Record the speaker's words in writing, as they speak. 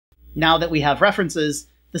Now that we have references,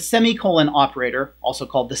 the semicolon operator, also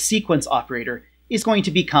called the sequence operator, is going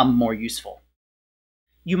to become more useful.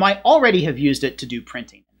 You might already have used it to do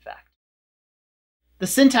printing, in fact. The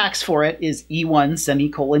syntax for it is E1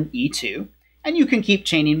 semicolon E2, and you can keep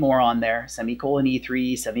chaining more on there, semicolon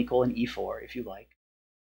E3, semicolon E4, if you like.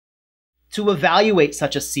 To evaluate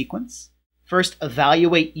such a sequence, first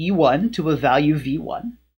evaluate E1 to a value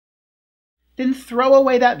V1, then throw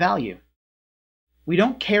away that value. We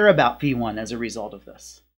don't care about V1 as a result of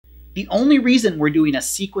this. The only reason we're doing a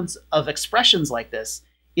sequence of expressions like this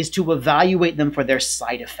is to evaluate them for their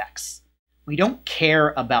side effects. We don't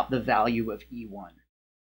care about the value of E1.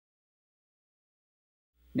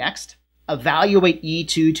 Next, evaluate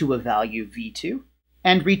E2 to a value V2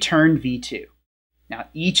 and return V2. Now,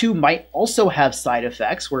 E2 might also have side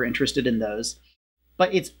effects. We're interested in those.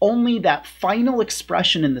 But it's only that final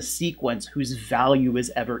expression in the sequence whose value is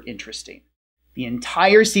ever interesting. The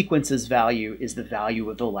entire sequence's value is the value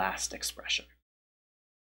of the last expression.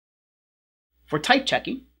 For type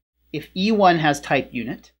checking, if E1 has type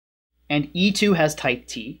unit and E2 has type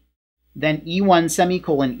T, then E1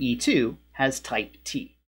 semicolon E2 has type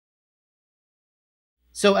T.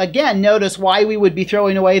 So again, notice why we would be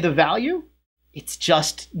throwing away the value. It's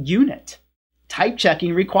just unit. Type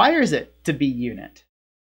checking requires it to be unit.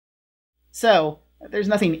 So there's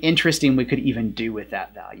nothing interesting we could even do with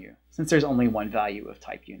that value, since there's only one value of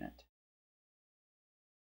type unit.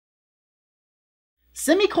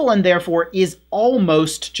 Semicolon, therefore, is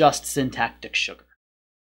almost just syntactic sugar.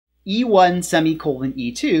 E1 semicolon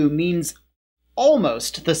E2 means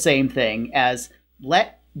almost the same thing as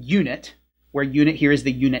let unit, where unit here is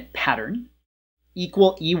the unit pattern,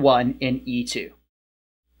 equal E1 in E2.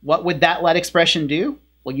 What would that let expression do?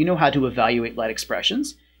 Well, you know how to evaluate let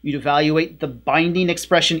expressions. You'd evaluate the binding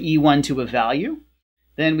expression E1 to a value.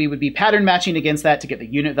 Then we would be pattern matching against that to get the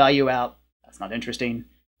unit value out. That's not interesting.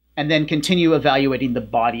 And then continue evaluating the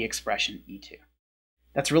body expression E2.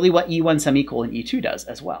 That's really what E1 semicolon E2 does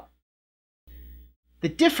as well. The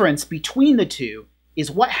difference between the two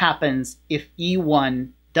is what happens if E1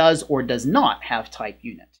 does or does not have type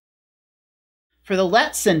unit. For the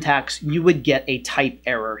let syntax, you would get a type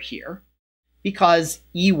error here, because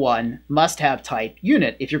E1 must have type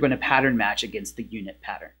unit if you're going to pattern match against the unit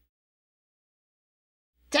pattern.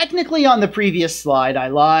 Technically, on the previous slide, I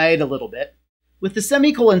lied a little bit. With the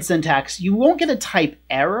semicolon syntax, you won't get a type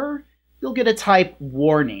error, you'll get a type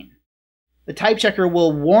warning. The type checker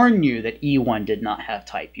will warn you that E1 did not have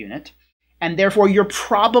type unit, and therefore you're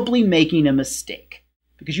probably making a mistake,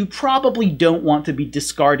 because you probably don't want to be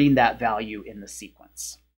discarding that value in the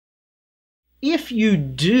sequence. If you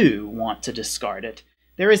do want to discard it,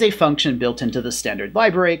 there is a function built into the standard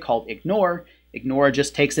library called ignore. Ignore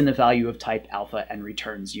just takes in a value of type alpha and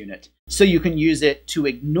returns unit. So you can use it to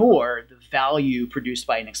ignore the value produced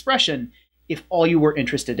by an expression if all you were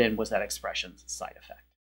interested in was that expression's side effect.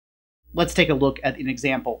 Let's take a look at an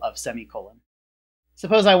example of semicolon.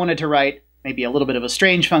 Suppose I wanted to write maybe a little bit of a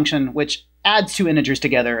strange function which adds two integers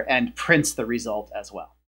together and prints the result as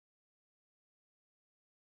well.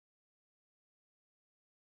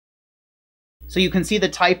 So you can see the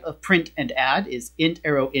type of print and add is int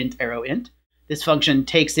arrow int arrow int. This function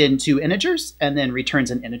takes in two integers and then returns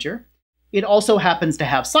an integer. It also happens to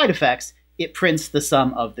have side effects. It prints the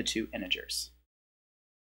sum of the two integers.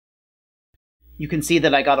 You can see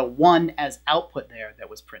that I got a 1 as output there that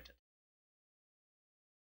was printed.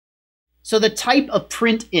 So the type of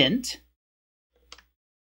print int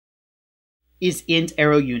is int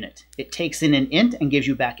arrow unit. It takes in an int and gives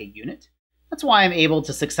you back a unit. That's why I'm able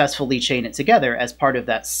to successfully chain it together as part of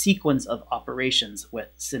that sequence of operations with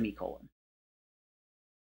semicolon.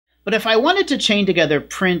 But if I wanted to chain together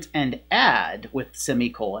print and add with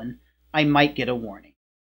semicolon, I might get a warning.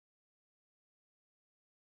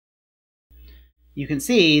 You can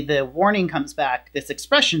see the warning comes back, this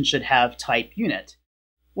expression should have type unit.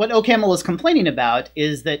 What OCaml is complaining about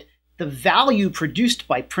is that the value produced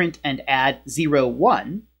by print and add 0,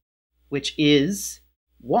 1, which is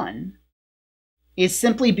 1, is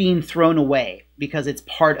simply being thrown away because it's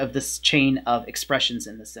part of this chain of expressions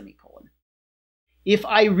in the semicolon. If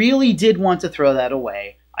I really did want to throw that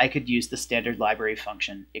away, I could use the standard library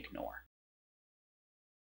function ignore.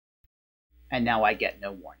 And now I get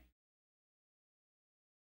no warning.